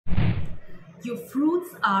Your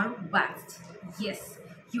fruits are waxed. Yes,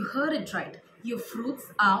 you heard it right. Your fruits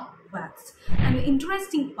are waxed. And the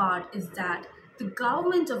interesting part is that the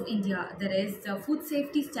government of India, that is the Food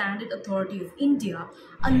Safety Standard Authority of India,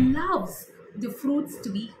 allows the fruits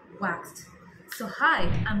to be waxed. So hi,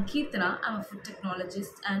 I'm Kirtana, I'm a food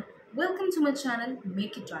technologist and welcome to my channel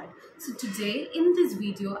Make It Right. So today in this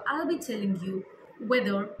video, I'll be telling you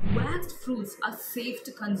whether waxed fruits are safe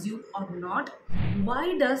to consume or not.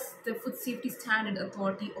 Why does the Food Safety Standard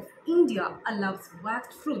Authority of India allows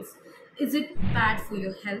waxed fruits? Is it bad for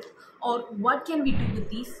your health, or what can we do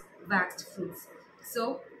with these waxed fruits?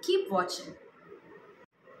 So keep watching.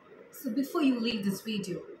 So before you leave this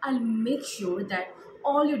video, I'll make sure that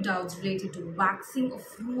all your doubts related to waxing of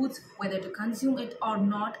fruits, whether to consume it or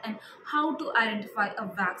not, and how to identify a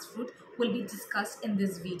waxed fruit will be discussed in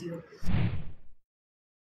this video.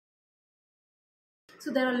 So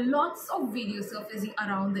there are lots of videos surfacing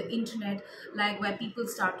around the internet, like where people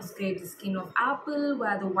start to scrape the skin of apple,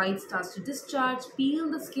 where the white starts to discharge, peel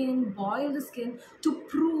the skin, boil the skin, to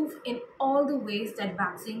prove in all the ways that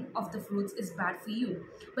waxing of the fruits is bad for you.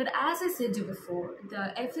 But as I said to you before,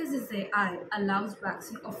 the FSSAI allows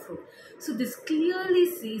waxing of fruit. So this clearly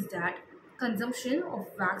says that consumption of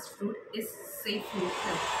waxed fruit is safe for your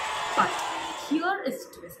health. But here is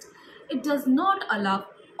the twist. It does not allow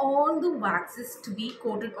all the waxes to be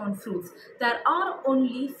coated on fruits. There are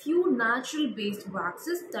only few natural based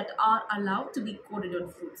waxes that are allowed to be coated on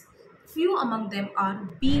fruits. Few among them are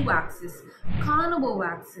bee waxes, carnauba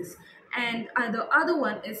waxes, and the other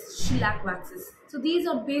one is shellac waxes. So these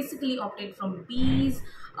are basically obtained from bees,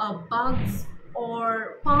 bugs,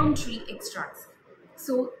 or palm tree extracts.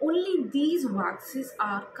 So only these waxes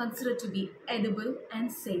are considered to be edible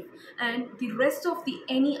and safe, and the rest of the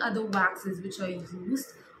any other waxes which are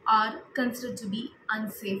used are considered to be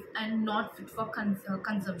unsafe and not fit for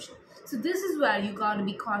consumption. So this is where you got to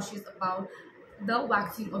be cautious about the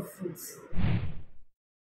waxing of fruits.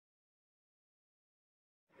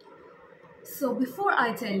 So before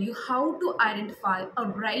I tell you how to identify a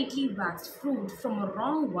rightly waxed fruit from a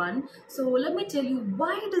wrong one, so let me tell you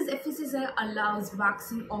why does FSSAI allows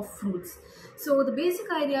waxing of fruits. So the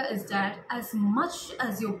basic idea is that as much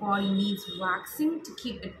as your body needs waxing to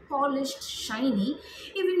keep it polished, shiny,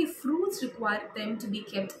 even if fruits require them to be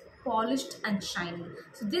kept polished and shiny.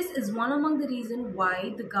 So this is one among the reasons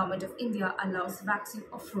why the government of India allows waxing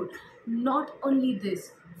of fruit. Not only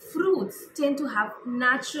this, fruits tend to have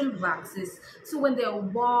natural waxes. So when they are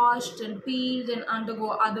washed and peeled and undergo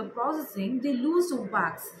other processing, they lose the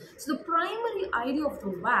wax. So the primary idea of the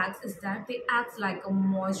wax is that they act like a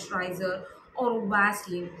moisturizer or a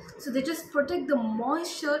Vaseline. So they just protect the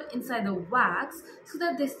moisture inside the wax so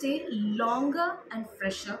that they stay longer and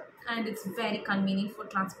fresher, and it's very convenient for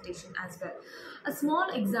transportation as well. A small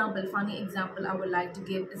example, funny example I would like to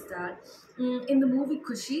give is that in the movie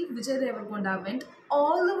Kushi, Vijay Deverakonda went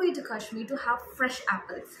all the way to Kashmir to have fresh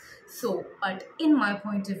apples. So, but in my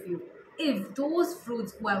point of view, if those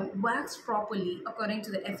fruits were waxed properly according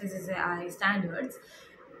to the FSSAI standards,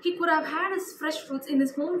 he could have had his fresh fruits in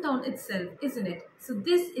his hometown itself, isn't it? So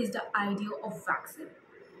this is the idea of waxing.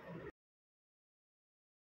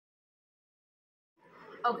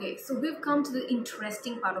 Okay, so we've come to the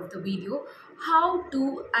interesting part of the video, how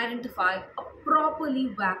to identify a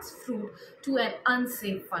properly waxed fruit to an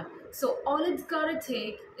unsafe one. So all it's gonna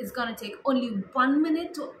take is gonna take only 1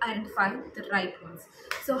 minute to identify the right ones.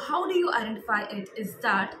 So how do you identify it is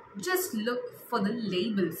that just look for the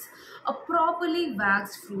labels. A properly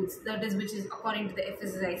waxed fruits, that is which is according to the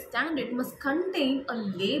FSSAI standard, must contain a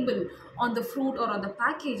label on the fruit or on the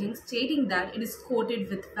packaging stating that it is coated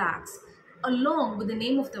with wax, along with the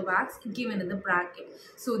name of the wax given in the bracket.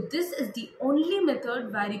 So this is the only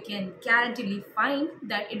method where you can guaranteedly find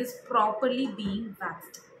that it is properly being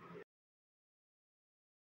waxed.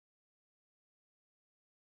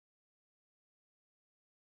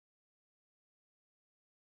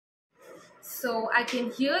 So I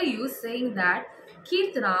can hear you saying that,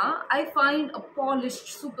 Kirtana, I find a polished,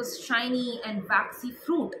 super shiny and waxy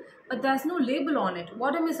fruit, but there's no label on it.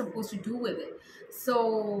 What am I supposed to do with it?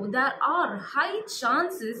 So there are high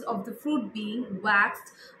chances of the fruit being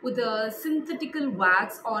waxed with a synthetical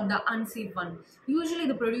wax or the unsafe one. Usually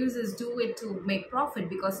the producers do it to make profit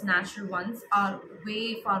because natural ones are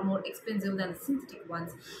way far more expensive than the synthetic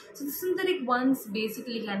ones. So the synthetic ones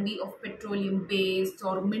basically can be of petroleum based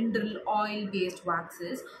or mineral oil based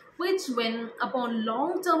waxes, which when upon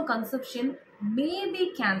long-term consumption may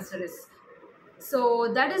be cancerous.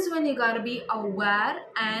 So that is when you gotta be aware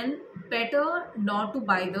and better not to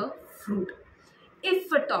buy the fruit.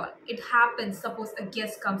 If at all it happens, suppose a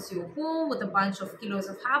guest comes to your home with a bunch of kilos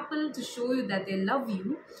of apple to show you that they love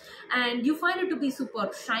you, and you find it to be super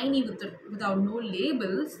shiny without no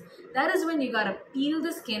labels, that is when you gotta peel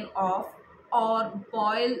the skin off or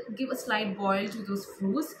boil, give a slight boil to those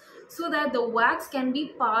fruits so that the wax can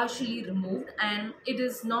be partially removed and it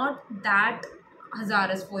is not that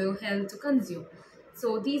hazardous for your health to consume.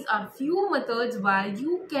 So these are few methods where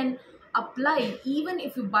you can apply even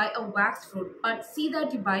if you buy a waxed fruit, but see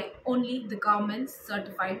that you buy only the government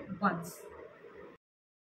certified ones.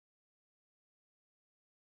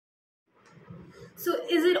 So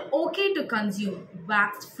is it okay to consume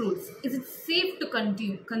waxed fruits? Is it safe to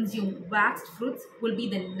consume waxed fruits? Will be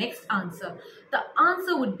the next answer. The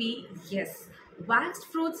answer would be yes. Waxed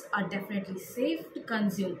fruits are definitely safe to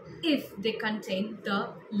consume if they contain the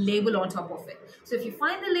label on top of it. So if you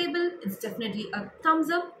find the label, it's definitely a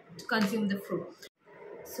thumbs up to consume the fruit.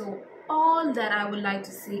 So all that I would like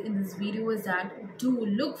to say in this video is that do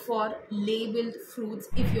look for labeled fruits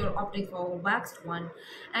if you're opting for a waxed one,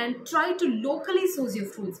 and try to locally source your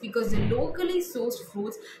fruits, because the locally sourced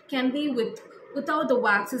fruits can be without the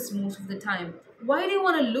waxes most of the time. Why do you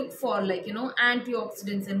want to look for, like,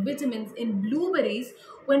 antioxidants and vitamins in blueberries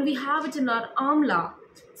when we have it in our amla?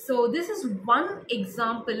 So this is one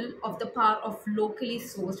example of the power of locally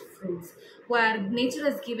sourced fruits, where nature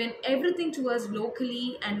has given everything to us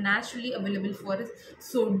locally and naturally available for us.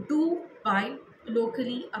 So do buy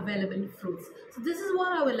locally available fruits. So this is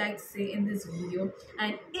what I would like to say in this video.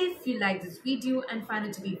 And if you like this video and find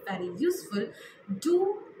it to be very useful,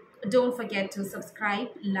 don't forget to subscribe,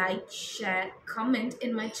 like, share, comment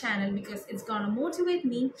in my channel, because it's gonna motivate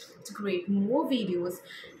me to create more videos.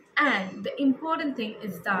 And the important thing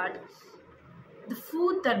is that the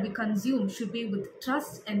food that we consume should be with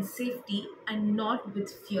trust and safety and not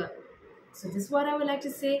with fear. So this is what I would like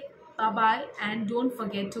to say. Bye bye, and don't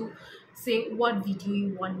forget to say what video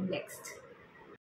you want next.